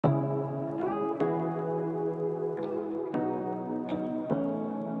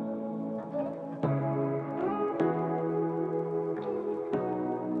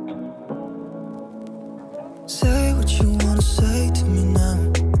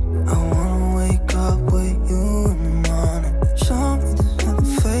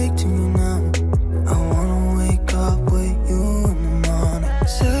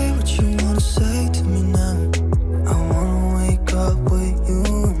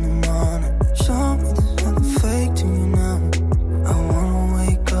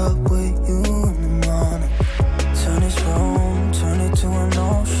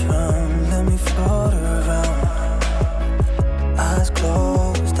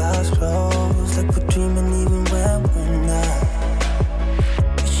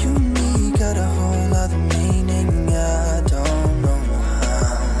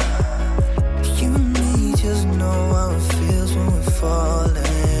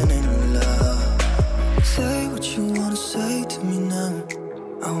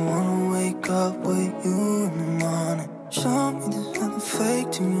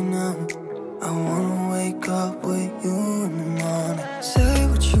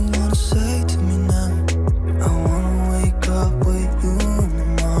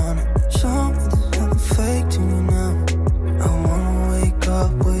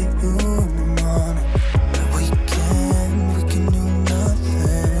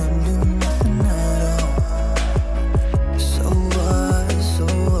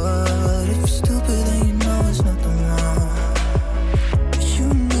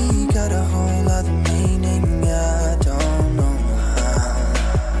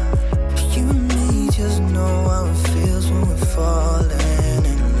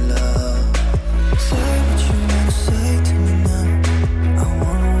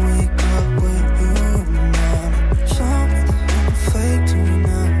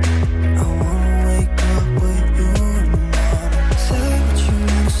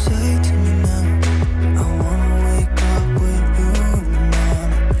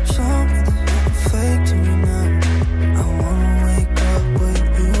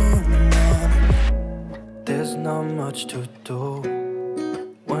much to do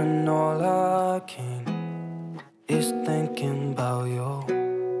when all I can is thinking about you.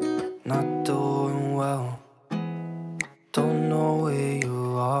 Not doing well, don't know where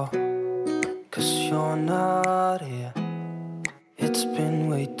you are, 'cause you're not here. It's been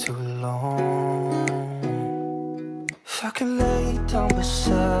way too long. If I could lay down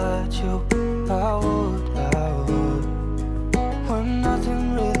beside you, I would. When nothing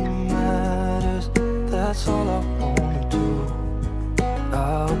really matters, that's all I wanna do. I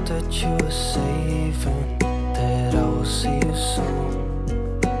hope that you are safe and that I will see you soon.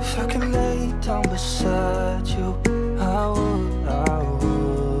 If I could lay down beside you, I would.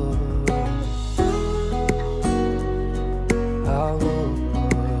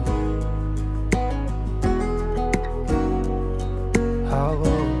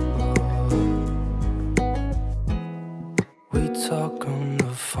 We talk on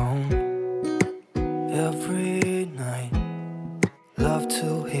the phone every night. Love to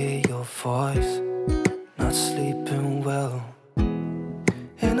hear your voice. Not sleeping well,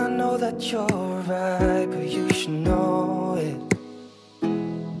 and I know that you're right, but you should know it.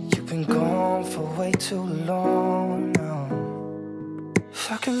 You've been gone for way too long now. If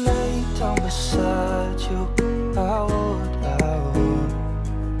I could lay down beside you, I would.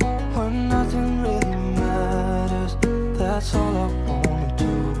 When nothing really matters, that's all I wanna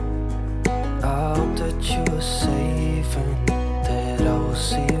do. I hope that you are safe and that I will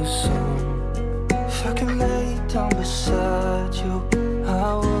see you soon. If I can lay down beside you,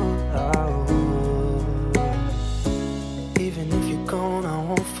 I would. Even if you're gone, I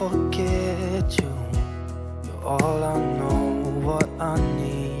won't forget you. You're all I know, what I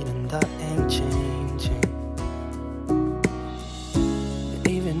need, and that ain't changing. And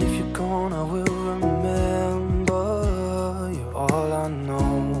even if you're gone, I will remember. You're all I know,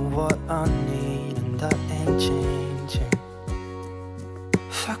 what I need, and that ain't changing.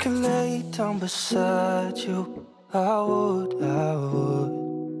 If I could lay down beside you, I would.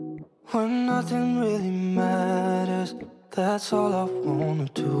 When nothing really matters, that's all I wanna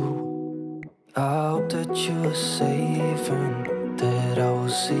do. I hope that you are safe and that I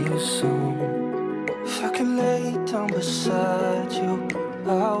will see you soon. If I could lay down beside you, I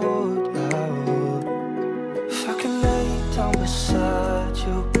would. If I could lay down beside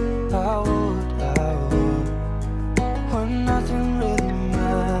you, I would. When nothing really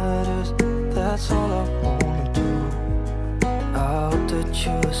matters, that's all I wanna do. I hope that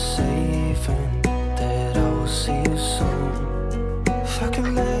you are safe and that I will see you soon. If I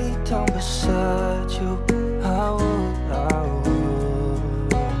could lay down beside you, I would.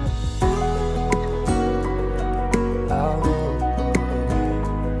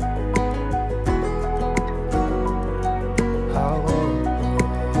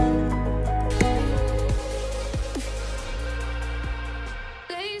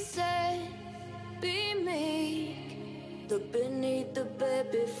 Look beneath the bed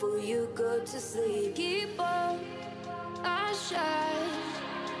before you go to sleep. Keep on our shine.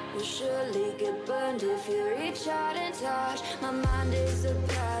 You'll surely get burned if you reach out and touch. My mind is a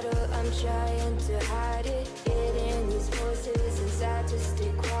battle, I'm trying to hide it. Getting these voices inside to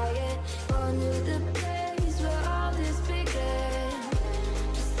stay quiet. On to the place where all this began.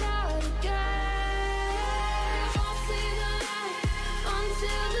 To start again. Won't see the light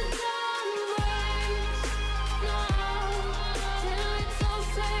until the dawn breaks. No.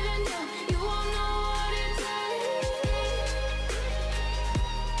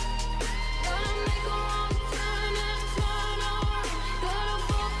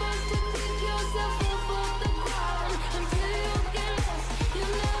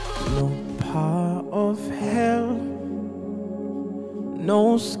 No power of hell, no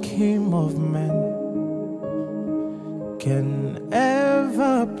scheme of man can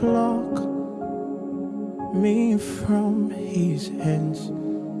ever block me from his hands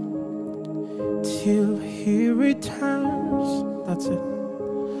till he returns. That's it.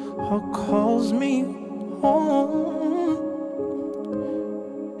 Or calls me home.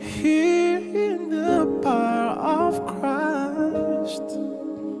 Here in the power of Christ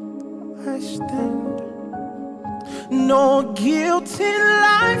I stand. No guilt in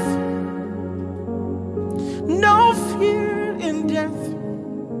life, no fear in death,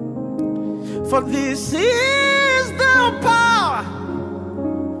 for this is the power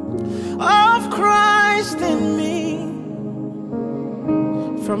of Christ in me.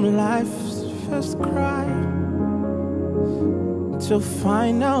 From life's first cry till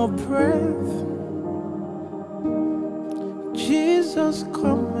final breath, Jesus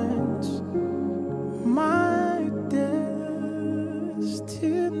commands my destiny.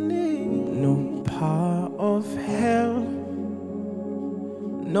 No power of hell,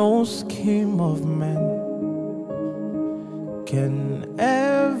 No scheme of man can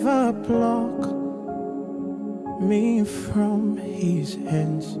ever pluck me from his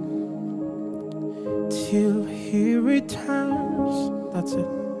hands till he returns. That's it.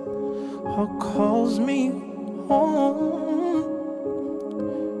 Or calls me home.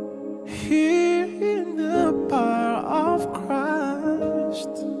 Here in the power of Christ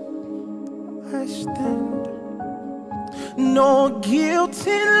I stand. No guilt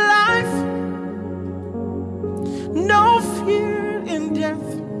in life, no fear in death,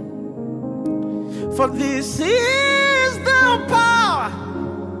 for this is the power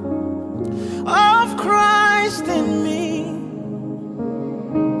of Christ in me.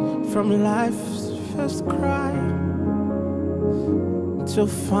 From life's first cry till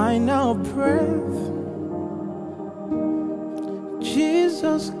final breath,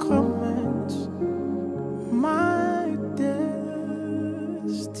 Jesus commands my destiny.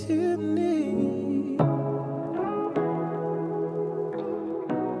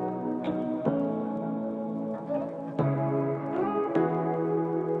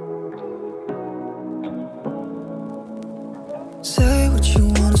 Say what you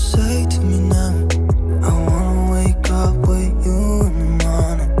wanna say to me now. I wanna wake up with you in the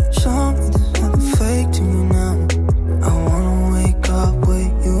morning. Show me there's nothing fake to me now. I wanna wake up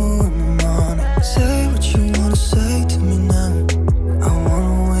with you in the morning. Say what you wanna say to me now. I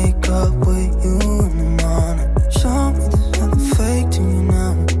wanna wake up with you in the morning. Show me there's nothing fake to me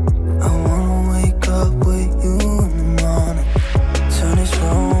now. I wanna wake up with you in the morning. Turn this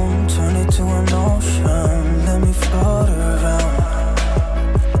room, turn it to an ocean. Let me float around.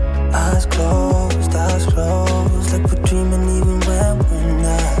 Eyes closed, like we're dreaming even when we're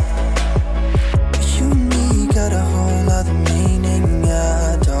not. You and me got a whole other meaning,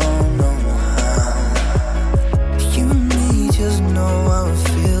 I don't know how. You and me just know how it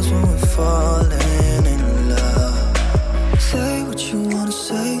feels when we're falling in love. Say what you wanna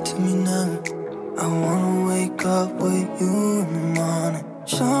say to me now. I wanna wake up with you in the morning.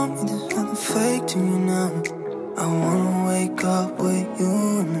 Show me there's nothing fake to me now. I wanna wake up with you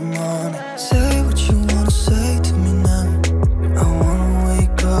in the morning. Say what you wanna say to me now. I wanna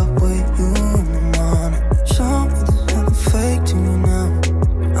wake up with you in the morning. Show me there's nothing fake to me now.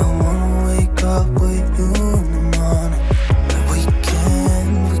 I wanna wake up with you in the morning. We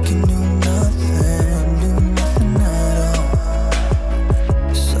can do nothing at all.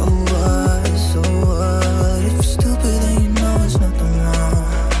 So what, if you're stupid then you know it's nothing wrong.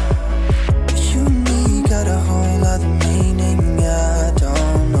 You and me got a whole other meaning, I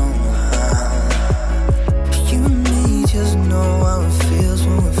don't know how. You and me just know how it feels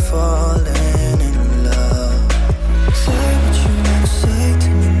when we're falling in love. Say what you wanna say to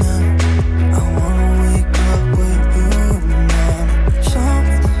me now. I wanna wake up with you in the morning. Show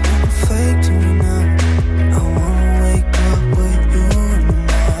me there's nothing fake to me now. I wanna wake up with you in the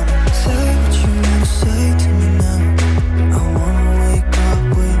morning. Say what you wanna say to me now. I wanna wake up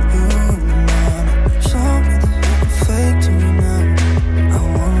with you in the morning. Show me there's nothing fake to me now. I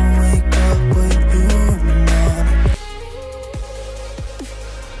wanna wake up with you in the morning.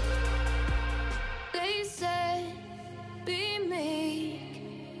 They said, be meek.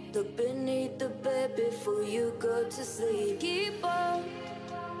 Look beneath the bed before you go to sleep. Keep on,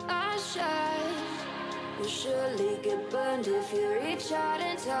 I shine. You'll surely get burned if you reach out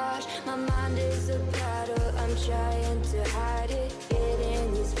and touch. My mind is a battle, I'm trying to hide it.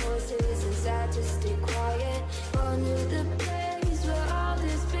 Getting these voices inside to stay quiet. On to the place where all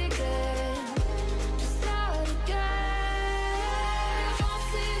this began. To start again. Won't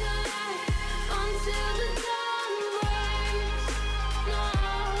see the light until the dawn breaks. No,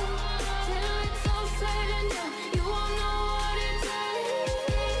 till it's all said and done, you won't know what it takes.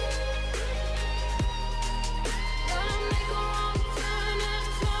 Gotta make a wrong turn and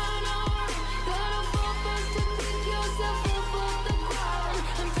turn around. Gotta fall first to pick yourself up off the ground.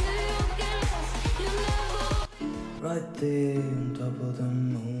 Until you get lost, you'll never. Right there on top of the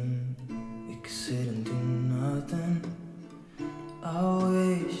moon, we could sit and do nothing. I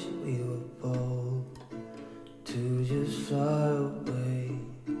wish we were bold to just fly away.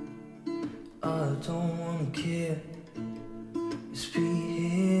 I don't wanna care, just be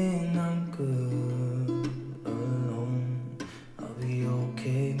here and I'm good alone. I'll be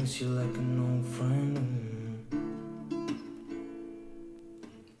okay, miss you like an old friend.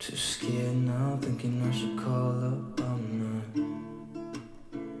 Too scared now, thinking I should call up all night.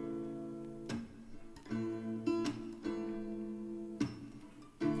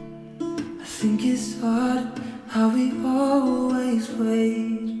 I think it's hard how we always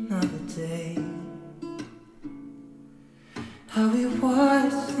wait another day. How we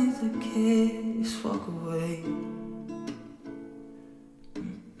watch a kiss, walk away.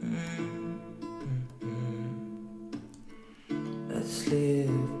 Let's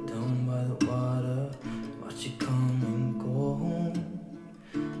live down by the water, watch it come and go home.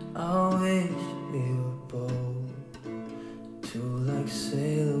 I wish we were both to like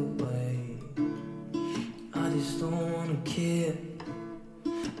sail away. I just don't wanna care.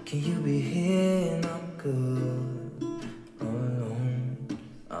 Can you be here and I'm good alone?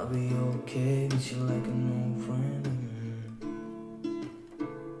 I'll be okay, miss you like an old friend.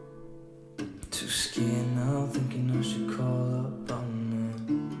 Too scared now, thinking I should call up on her.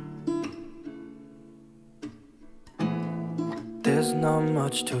 There's not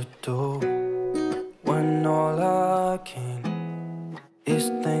much to do when all I can is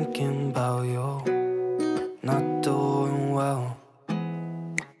thinking about you. Not doing well,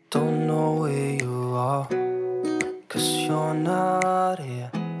 don't know where you are, 'cause you're not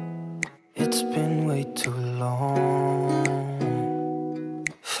here. It's been way too long.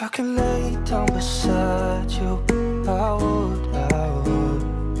 If I could lay down beside you, I would.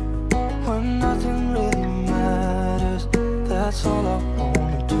 When nothing really matters, that's all I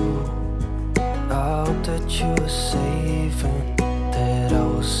wanna do. I hope that you are safe and that I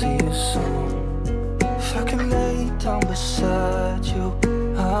will see you soon. If I could lay down beside you,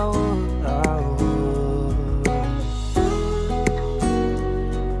 I would.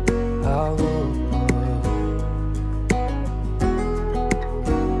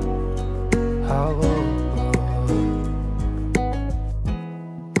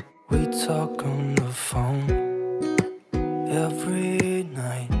 We talk on the phone every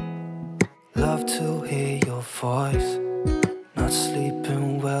night. Love to hear your voice. Not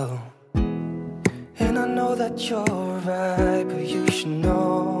sleeping well, and I know that you're right, but you should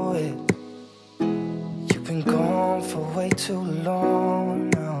know it. You've been gone for way too long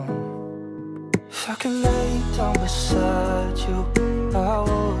now. If I could lay down beside you, I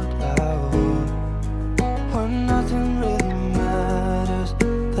would. When nothing really matters,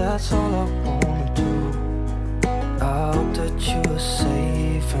 that's all I wanna do. I hope that you are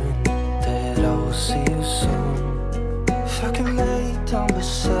safe and that I will see you soon. If I could lay down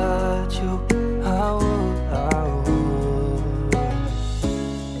beside you, I would.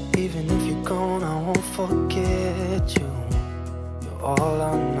 Even if you're gone, I won't forget you. You're all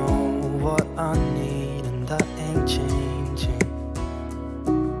I know, what I need, and that ain't changing.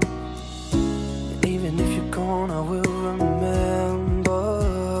 And even if you're gone, I will remember.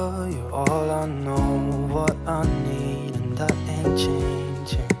 You're all I know, what I need, and that ain't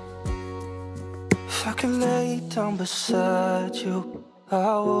changing. If I could lay down beside you, I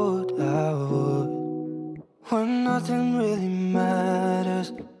would. When nothing really matters,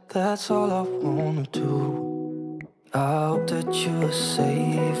 that's all I wanna do. I hope that you are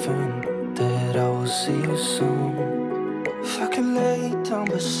safe and that I will see you soon. If I could lay down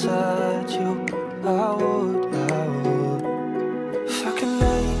beside you, I would. If I could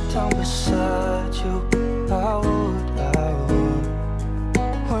lay down beside you, I would.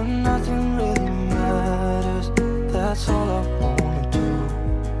 When nothing really matters, that's all I wanna do.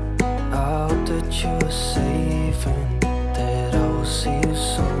 I hope that you are safe and that I will see you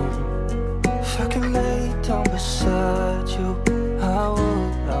soon. If I could lay down beside you, I would.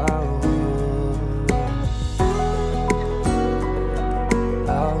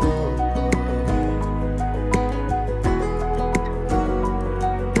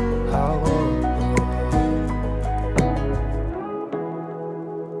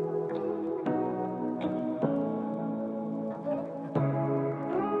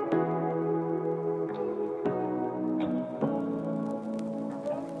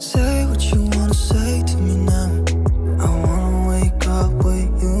 Say what you wanna say to me now. I wanna wake up with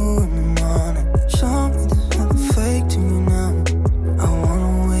you in the morning. Show me there's nothing fake to me now. I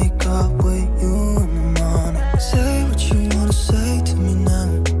wanna wake up with you in the morning. Say what you wanna say to me now.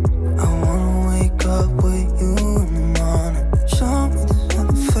 I wanna wake up with you in the morning. Show me there's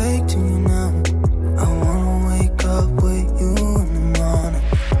nothing fake to me now. I wanna wake up with you in the morning.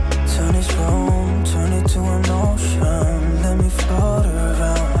 Turn this room, turn it to an ocean. Let me float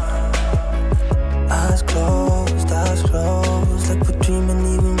around. Eyes closed, like we're dreaming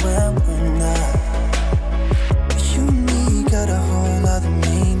even when we're not. You and me got a whole other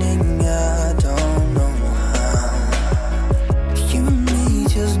meaning, I don't know how. You and me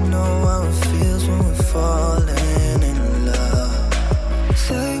just know how it feels when we're falling in love.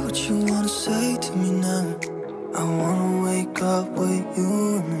 Say what you wanna say to me now. I wanna wake up with you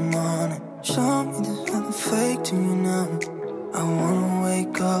in the morning. Show me there's nothing fake to me now. I wanna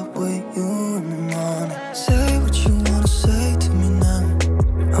wake up with you in the morning. Say what you wanna say to me now.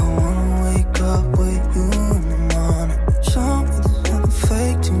 I wanna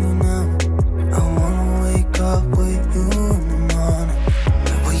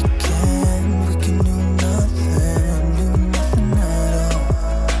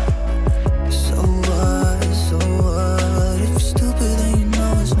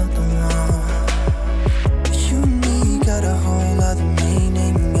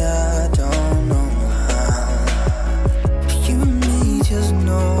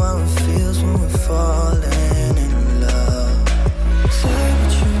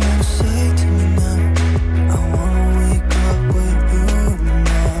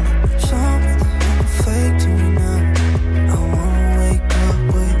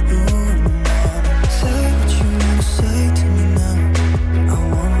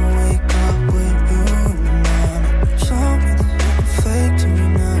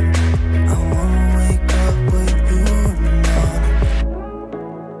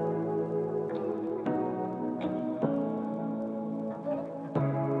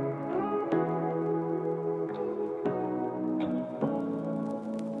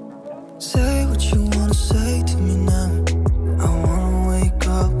Say what you wanna say to me now. I wanna wake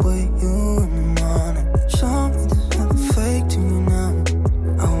up with you in the morning. Show me there's nothing fake to me now.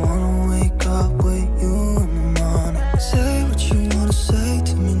 I wanna wake up with you in the morning. Say what you wanna say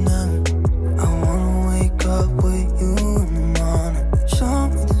to me now. I wanna wake up with you in the morning. Show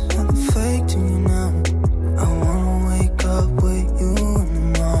me there's nothing fake to me now. I wanna wake up with you in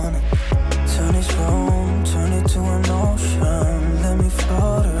the morning. Turn this room, turn it to an ocean. Let me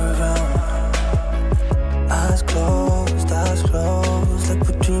float around. Eyes closed, like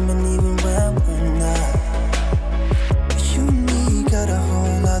we're dreaming even when we're not. But you and me got a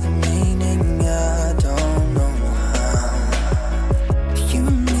whole other meaning, I don't know how. But you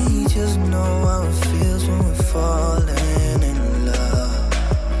and me just know how it feels when we're falling in love.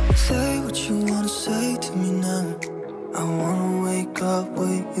 Say what you wanna say to me now. I wanna wake up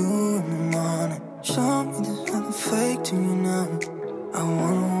with you in the morning. Show me there's nothing fake to me now. I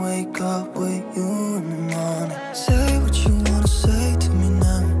wanna wake up with you in the morning. Say what you wanna say to me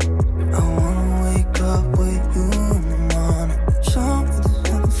now. I wanna wake up with you in the morning. Show me there's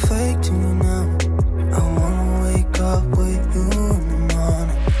nothing fake to me now. I wanna wake up with you in the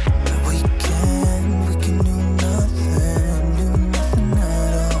morning. But we can do nothing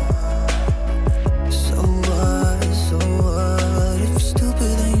at all. So what, if you're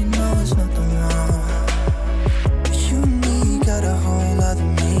stupid then you know it's nothing wrong. But you and me got a whole other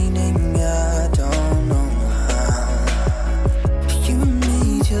meaning, I don't know how. But you and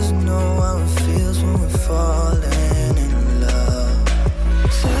me just know how it feels when we're falling in love.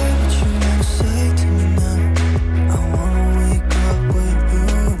 Say what you wanna say to me now. I wanna wake up with you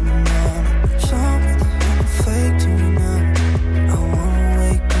in the morning. Show me there's nothing fake to me now. I wanna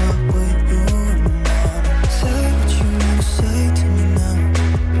wake up with you in the morning. Say what you wanna say to me now.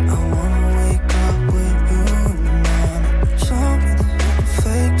 I wanna wake up with you in the morning. Show me there's nothing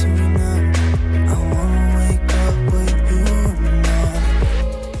fake to me now. I wanna wake up with you in the morning.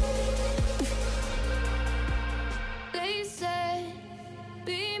 They say,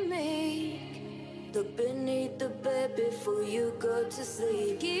 be meek. Look beneath the bed before you go to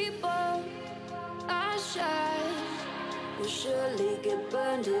sleep. Keep on, I shine. You'll surely get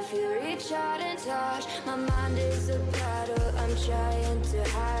burned if you reach out and touch. My mind is a battle, I'm trying to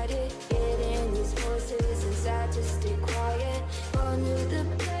hide it. Getting these voices inside to stay quiet. On to the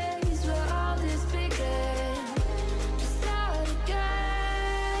place where all this began. To start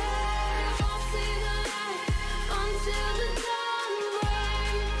again. I'll see the light until the dawn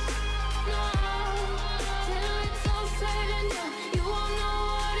breaks. No, till it's all said and done, you won't know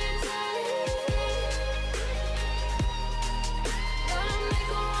what it takes. Gotta make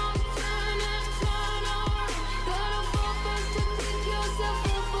a wrong turn and turn around. Gotta fall first to pick yourself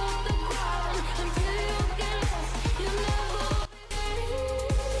up off the ground. Until you get lost, you'll never be.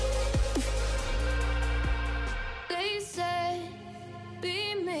 They say, be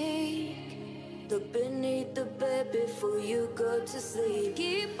meek. Look beneath the bed before you go to sleep.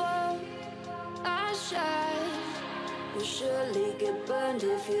 Keep on, I shine. You'll surely get burned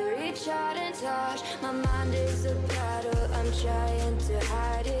if you reach out and touch. My mind is a battle, I'm trying to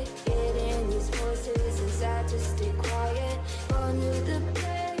hide it. Getting these voices inside to stay quiet. On to the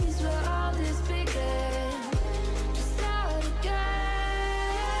place where all this began. To start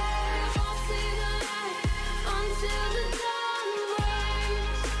again. I'll see the light until the dawn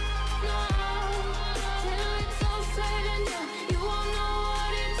breaks. No, till it's all said and done, you won't know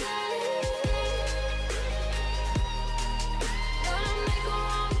what it takes. Gotta make a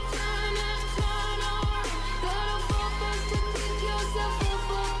wrong turn and turn around. Gotta fall first to pick yourself up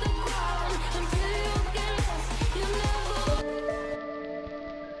off the ground. Until you get lost, you'll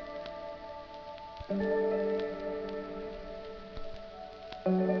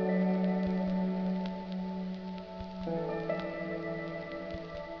never.